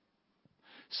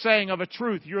 Saying of a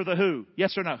truth, you're the who?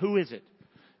 Yes or no? Who is it?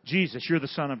 Jesus, you're the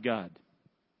Son of God.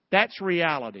 That's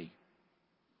reality.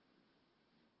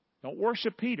 Don't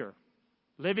worship Peter.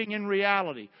 Living in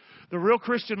reality. The real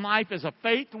Christian life is a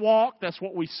faith walk. That's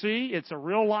what we see. It's a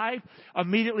real life.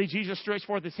 Immediately Jesus stretched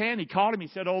forth His hand. He called him. He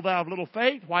said, "O thou of little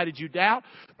faith, why did you doubt?"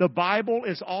 The Bible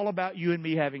is all about you and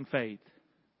me having faith.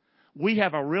 We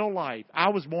have a real life. I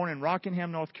was born in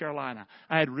Rockingham, North Carolina.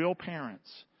 I had real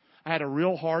parents. I had a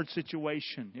real hard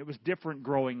situation. It was different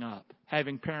growing up.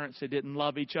 Having parents that didn't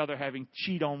love each other, having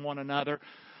cheat on one another.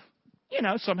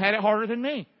 Some had it harder than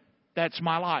me. That's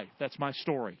my life. That's my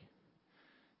story.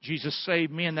 Jesus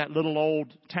saved me in that little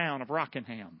old town of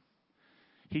Rockingham.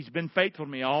 He's been faithful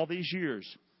to me all these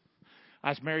years. I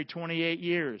was married 28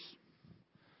 years.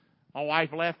 My wife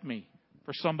left me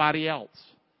for somebody else.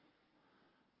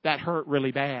 That hurt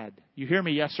really bad. You hear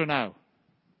me, yes or no?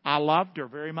 I loved her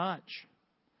very much.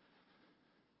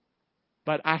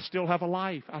 But I still have a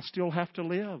life. I still have to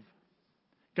live.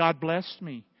 God blessed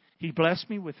me. He blessed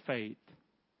me with faith.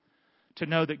 To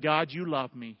know that, God, you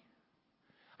love me.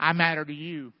 I matter to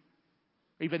you.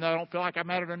 Even though I don't feel like I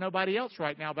matter to nobody else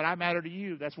right now, but I matter to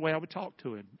you. That's the way I would talk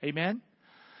to Him. Amen?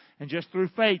 And just through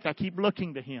faith, I keep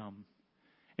looking to Him.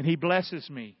 And He blesses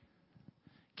me.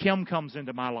 Kim comes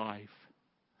into my life.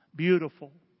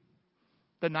 Beautiful.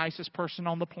 The nicest person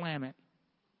on the planet.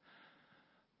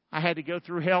 I had to go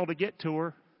through hell to get to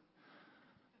her.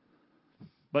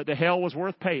 But the hell was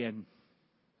worth paying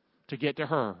to get to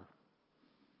her.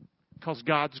 Because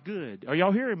God's good. Are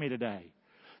y'all hearing me today?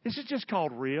 This is just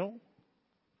called real.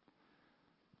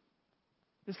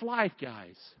 It's life,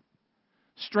 guys.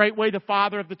 Straightway the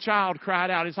father of the child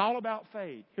cried out. It's all about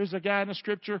faith. Here's a guy in the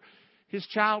scripture. His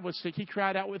child was sick. He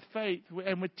cried out with faith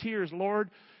and with tears.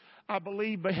 Lord, I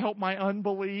believe, but help my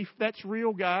unbelief. That's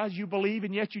real, guys. You believe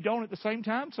and yet you don't at the same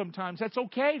time sometimes. That's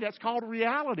okay. That's called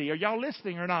reality. Are y'all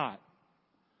listening or not?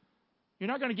 You're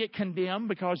not going to get condemned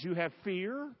because you have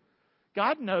fear.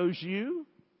 God knows you.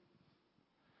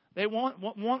 They want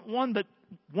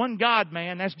one God,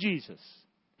 man. That's Jesus.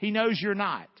 He knows you're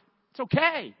not. It's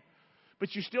okay.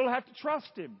 But you still have to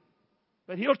trust Him.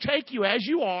 But He'll take you as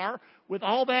you are with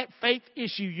all that faith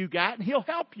issue you got, and He'll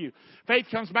help you. Faith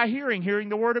comes by hearing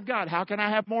the Word of God. How can I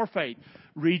have more faith?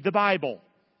 Read the Bible.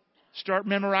 Start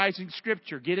memorizing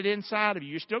Scripture. Get it inside of you.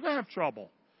 You're still going to have trouble.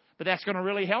 But that's going to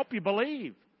really help you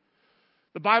believe.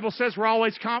 The Bible says we're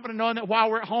always confident knowing that while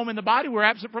we're at home in the body, we're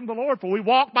absent from the Lord. For we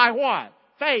walk by what?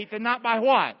 Faith, and not by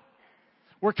what?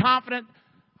 We're confident,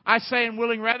 I say, and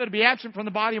willing rather to be absent from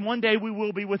the body, and one day we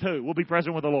will be with who? We'll be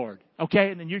present with the Lord.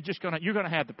 Okay? And then you're going to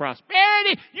have the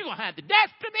prosperity. You're going to have the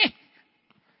destiny.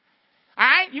 All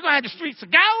right? You're going to have the streets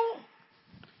of gold.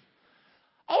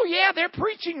 Oh, yeah, they're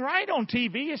preaching right on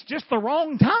TV. It's just the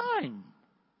wrong time.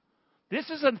 This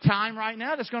is a time right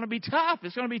now that's going to be tough.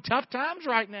 It's going to be tough times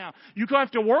right now. You're going to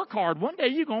have to work hard. One day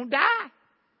you're going to die.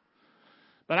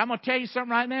 But I'm going to tell you something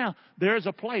right now. There's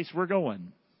a place we're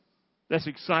going that's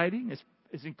exciting.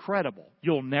 It's incredible.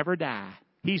 You'll never die.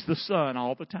 He's the sun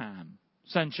all the time.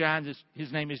 Sun shines.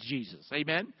 His name is Jesus.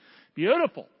 Amen?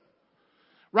 Beautiful.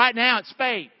 Right now it's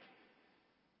faith.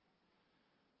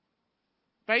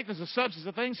 Faith is the substance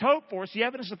of things hoped for. It's the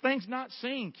evidence of things not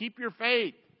seen. Keep your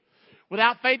faith.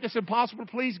 Without faith, it's impossible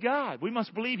to please God. We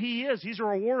must believe He is. He's a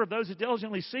rewarder of those who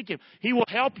diligently seek Him. He will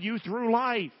help you through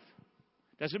life.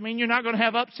 Doesn't mean you're not going to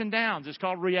have ups and downs. It's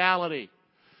called reality.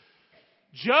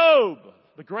 Job,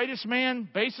 the greatest man,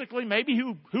 basically, maybe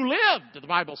who lived, the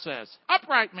Bible says.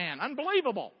 Upright man,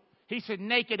 unbelievable. He said,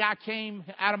 naked I came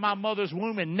out of my mother's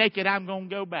womb, and naked I'm going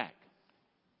to go back.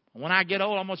 When I get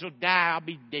old, I'm going to die. I'll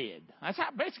be dead. That's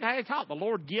basically how he taught. The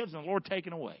Lord gives and the Lord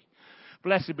taken away.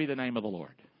 Blessed be the name of the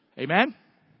Lord. Amen?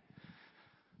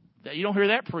 You don't hear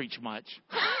that preached much.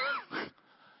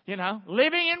 You know,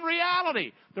 living in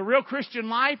reality. The real Christian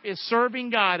life is serving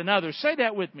God and others. Say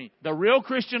that with me. The real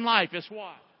Christian life is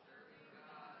what?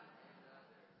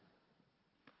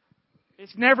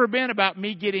 It's never been about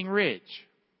me getting rich.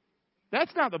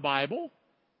 That's not the Bible.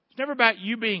 It's never about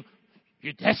you being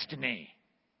your destiny.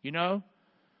 You know,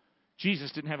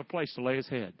 Jesus didn't have a place to lay His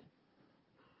head.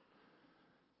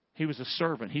 He was a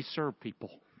servant. He served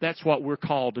people. That's what we're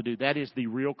called to do. That is the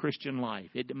real Christian life.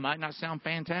 It might not sound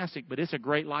fantastic, but it's a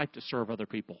great life to serve other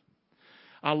people.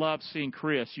 I love seeing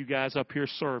Chris, you guys up here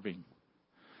serving.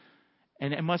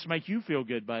 And it must make you feel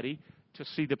good, buddy, to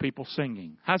see the people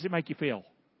singing. How does it make you feel?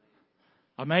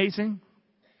 Amazing?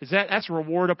 That's a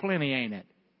reward of plenty, ain't it?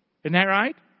 Isn't that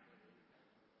right?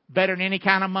 Better than any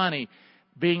kind of money.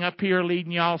 Being up here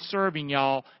leading y'all, serving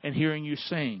y'all, and hearing you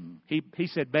sing. He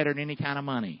said better than any kind of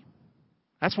money.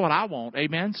 That's what I want.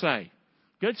 Amen? Say.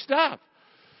 Good stuff.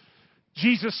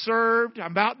 Jesus served.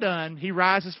 I'm about done. He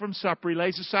rises from supper. He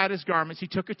lays aside His garments. He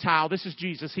took a towel. This is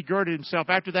Jesus. He girded Himself.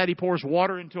 After that, He pours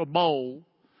water into a bowl.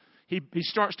 He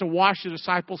starts to wash the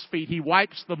disciples' feet. He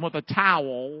wipes them with a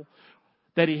towel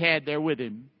that He had there with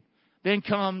Him. Then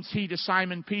comes He to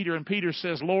Simon Peter, and Peter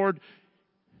says, Lord,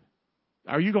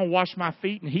 are you going to wash my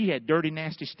feet? And he had dirty,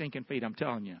 nasty, stinking feet, I'm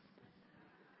telling you.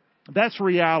 That's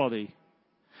reality.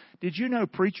 Did you know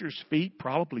preachers' feet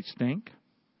probably stink?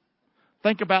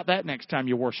 Think about that next time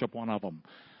you worship one of them.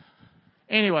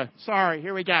 Anyway, sorry,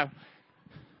 here we go.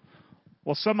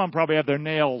 Well, some of them probably have their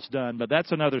nails done, but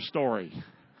that's another story.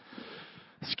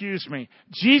 Excuse me.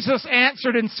 Jesus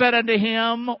answered and said unto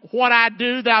him, what I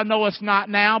do thou knowest not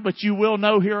now, but you will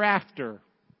know hereafter.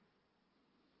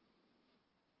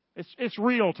 It's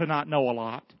real to not know a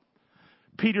lot.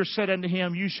 Peter said unto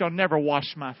him, you shall never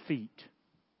wash my feet.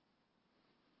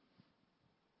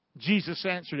 Jesus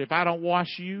answered, if I don't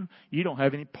wash you, you don't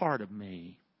have any part of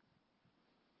me.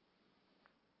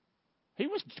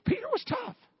 Peter was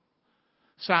tough.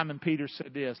 Simon Peter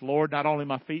said this, Lord, not only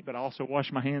my feet, but I also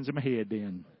wash my hands and my head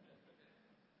then.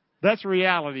 That's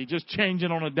reality, just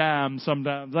changing on a dime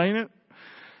sometimes, ain't it?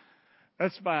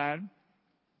 That's fine.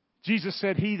 Jesus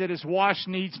said, he that is washed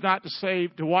needs not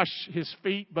to wash his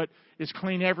feet, but is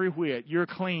clean every whit. You're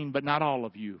clean, but not all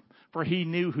of you. For he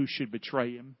knew who should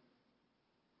betray him.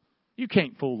 You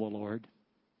can't fool the Lord.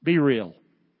 Be real.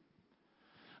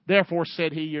 Therefore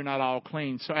said he, you're not all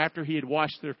clean. So after he had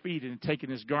washed their feet and had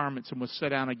taken his garments and was set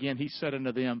down again, he said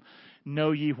unto them,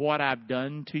 know ye what I've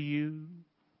done to you?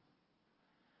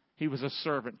 He was a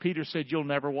servant. Peter said, you'll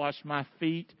never wash my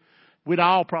feet. We'd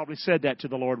all probably said that to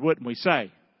the Lord, wouldn't we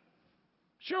say?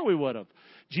 Sure we would have.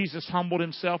 Jesus humbled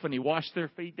himself and he washed their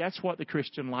feet. That's what the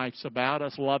Christian life's about,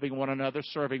 us loving one another,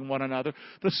 serving one another.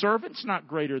 The servant's not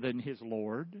greater than his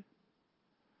Lord.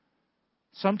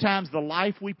 Sometimes the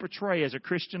life we portray as a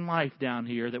Christian life down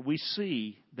here that we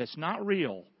see that's not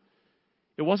real,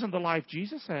 it wasn't the life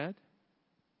Jesus had.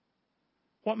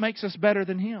 What makes us better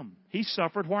than him? He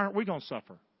suffered. Why aren't we going to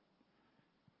suffer?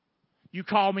 You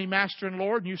call me Master and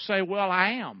Lord, and you say, well,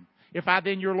 I am. If I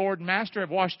then, your Lord and Master, have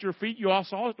washed your feet, you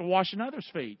also ought to wash another's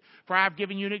feet. For I have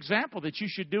given you an example that you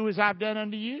should do as I've done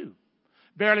unto you.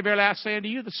 Verily, verily, I say unto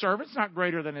you, the servant's not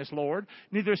greater than his Lord,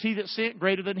 neither is he that sent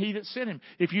greater than he that sent him.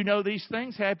 If you know these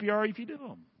things, happy are you if you do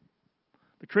them.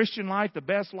 The Christian life, the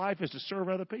best life, is to serve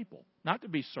other people, not to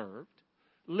be served.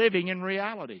 Living in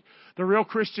reality. The real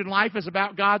Christian life is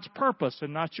about God's purpose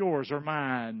and not yours or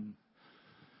mine.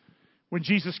 When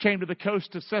Jesus came to the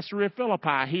coast of Caesarea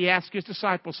Philippi, He asked His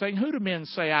disciples, saying, Who do men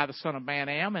say I, the Son of Man,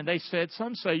 am? And they said,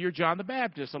 Some say you're John the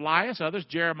Baptist, Elias, others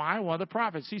Jeremiah, one of the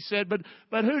prophets. He said,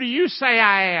 But who do you say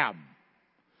I am?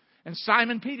 And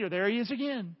Simon Peter, there he is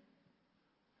again.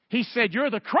 He said, You're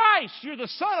the Christ, you're the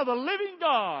Son of the living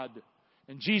God.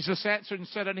 And Jesus answered and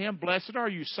said unto him, Blessed are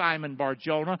you, Simon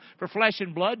Bar-Jonah, for flesh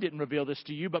and blood didn't reveal this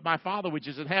to you, but my Father which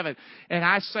is in heaven. And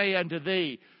I say unto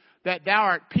thee, that thou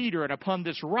art Peter, and upon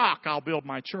this rock I'll build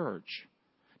my church.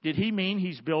 Did he mean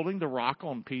he's building the rock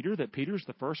on Peter, that Peter's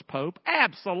the first pope?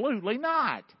 Absolutely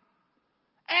not.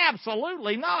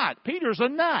 Absolutely not. Peter's a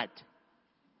nut.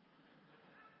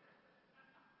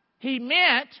 He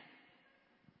meant,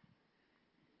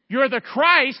 you're the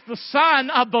Christ, the Son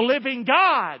of the living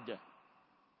God.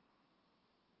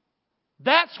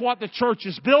 That's what the church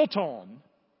is built on.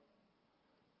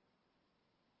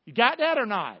 You got that or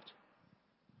not?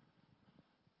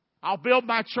 I'll build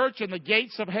my church, and the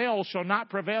gates of hell shall not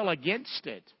prevail against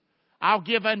it. I'll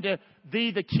give unto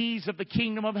thee the keys of the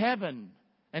kingdom of heaven.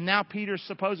 And now Peter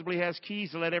supposedly has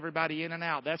keys to let everybody in and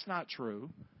out. That's not true.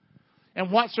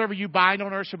 And whatsoever you bind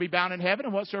on earth shall be bound in heaven,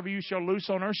 and whatsoever you shall loose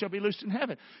on earth shall be loosed in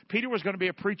heaven. Peter was going to be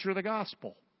a preacher of the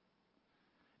gospel.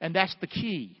 And that's the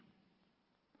key.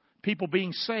 People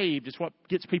being saved is what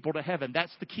gets people to heaven.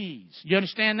 That's the keys. You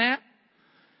understand that?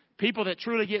 People that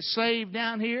truly get saved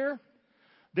down here,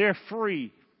 they're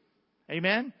free.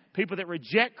 Amen? People that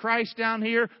reject Christ down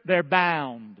here, they're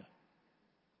bound.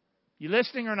 You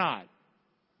listening or not?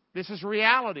 This is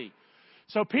reality.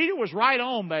 So Peter was right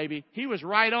on, baby. He was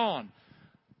right on.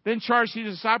 Then charged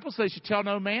his disciples they should tell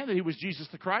no man that he was Jesus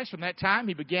the Christ. From that time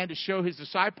he began to show his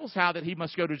disciples how that he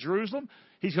must go to Jerusalem.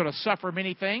 He's going to suffer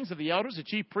many things of the elders, the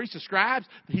chief priests, the scribes.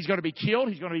 He's going to be killed.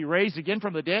 He's going to be raised again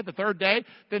from the dead the third day.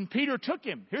 Then Peter took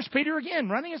him. Here's Peter again,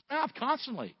 running his mouth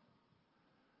constantly.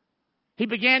 He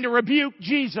began to rebuke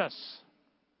Jesus.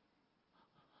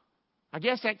 I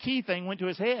guess that key thing went to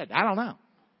his head. I don't know.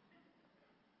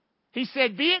 He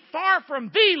said, Be it far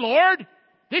from thee, Lord.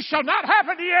 This shall not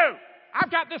happen to you. I've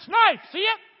got this knife. See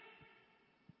it?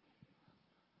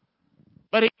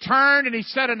 But he turned and he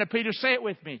said unto Peter, say it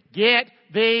with me. Get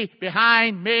thee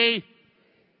behind me.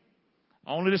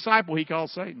 Only disciple he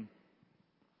called Satan.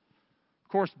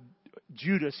 Of course,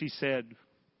 Judas, he said,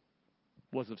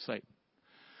 was of Satan.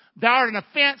 Thou art an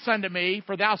offense unto me,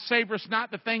 for thou savorest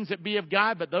not the things that be of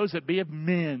God, but those that be of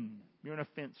men. You're an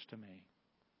offense to me.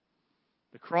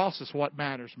 The cross is what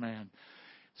matters, man.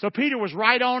 So Peter was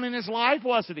right on in his life,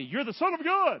 wasn't he? You're the Son of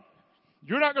God.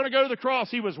 You're not going to go to the cross.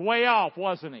 He was way off,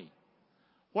 wasn't he?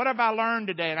 What have I learned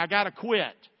today? And I got to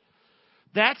quit.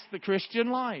 That's the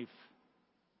Christian life.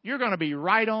 You're going to be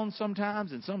right on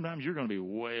sometimes, and sometimes you're going to be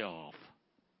way off.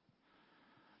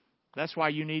 That's why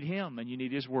you need Him and you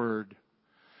need His Word.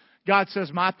 God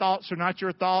says, my thoughts are not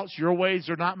your thoughts. Your ways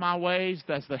are not my ways.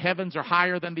 As the heavens are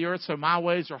higher than the earth, so my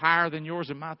ways are higher than yours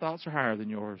and my thoughts are higher than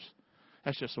yours.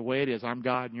 That's just the way it is. I'm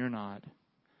God and you're not.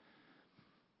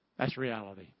 That's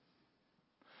reality.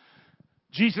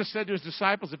 Jesus said to His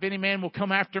disciples, if any man will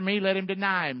come after me, let him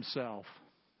deny himself.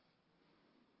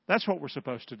 That's what we're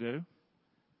supposed to do.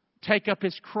 Take up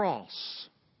his cross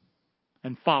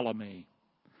and follow me.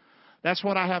 That's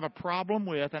what I have a problem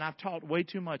with, and I've talked way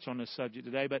too much on this subject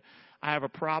today, but I have a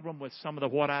problem with some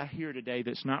of what I hear today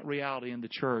that's not reality in the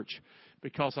church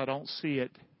because I don't see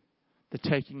it, the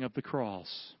taking of the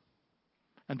cross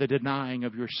and the denying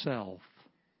of yourself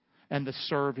and the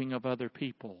serving of other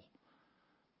people.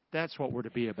 That's what we're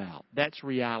to be about. That's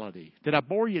reality. Did I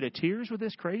bore you to tears with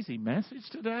this crazy message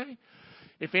today?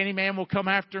 If any man will come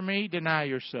after me, deny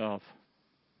yourself.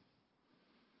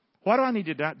 Why do I need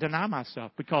to deny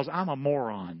myself? Because I'm a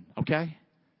moron, okay?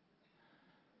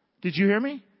 Did you hear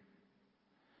me?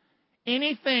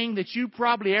 Anything that you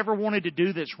probably ever wanted to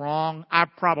do that's wrong, I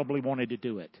probably wanted to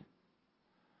do it.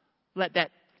 Let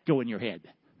that go in your head.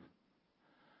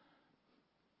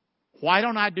 Why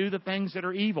don't I do the things that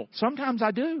are evil? Sometimes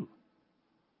I do.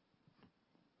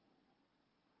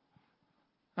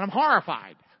 And I'm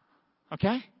horrified,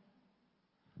 okay?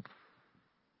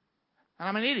 And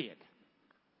I'm an idiot.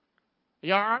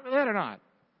 You all right with that or not?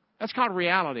 That's called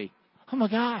reality. Oh my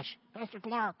gosh, Pastor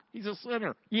Clark, he's a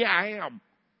sinner. Yeah, I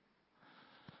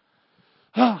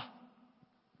am.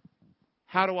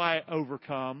 How do I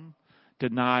overcome?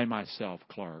 Deny myself,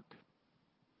 Clark.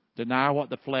 Deny what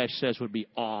the flesh says would be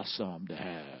awesome to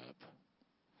have.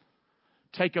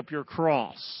 Take up your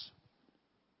cross.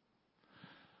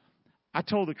 I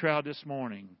told the crowd this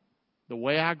morning, the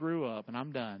way I grew up, and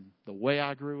I'm done, the way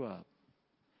I grew up,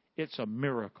 it's a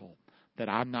miracle that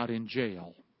I'm not in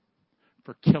jail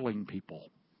for killing people.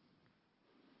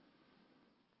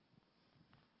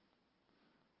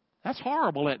 That's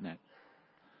horrible, isn't it?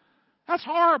 That's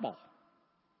horrible.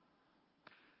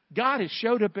 God has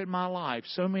showed up in my life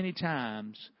so many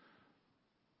times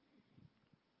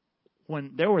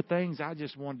when there were things I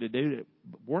just wanted to do that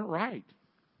weren't right.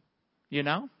 You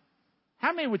know?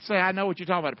 How many would say, I know what you're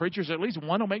talking about, preachers? At least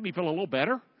one will make me feel a little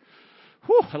better.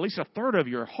 Whew, at least a third of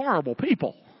you are horrible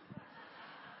people.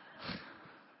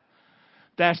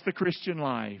 That's the Christian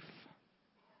life.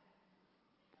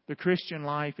 The Christian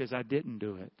life is I didn't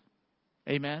do it.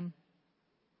 Amen?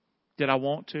 Did I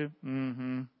want to?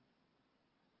 Mm-hmm.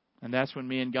 And that's when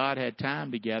me and God had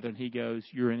time together, and He goes,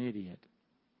 you're an idiot.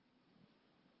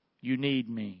 You need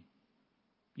me.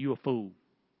 You a fool.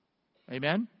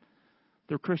 Amen?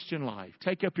 The Christian life.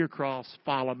 Take up your cross,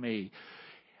 follow me.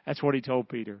 That's what He told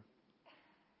Peter.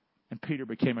 And Peter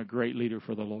became a great leader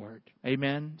for the Lord.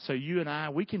 Amen? So you and I,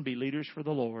 we can be leaders for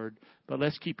the Lord, but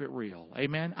let's keep it real.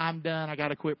 Amen? I'm done. I got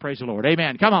to quit. Praise the Lord.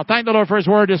 Amen. Come on. Thank the Lord for His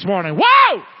word this morning.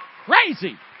 Whoa!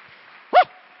 Crazy! Woo!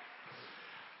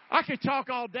 I could talk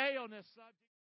all day on this subject.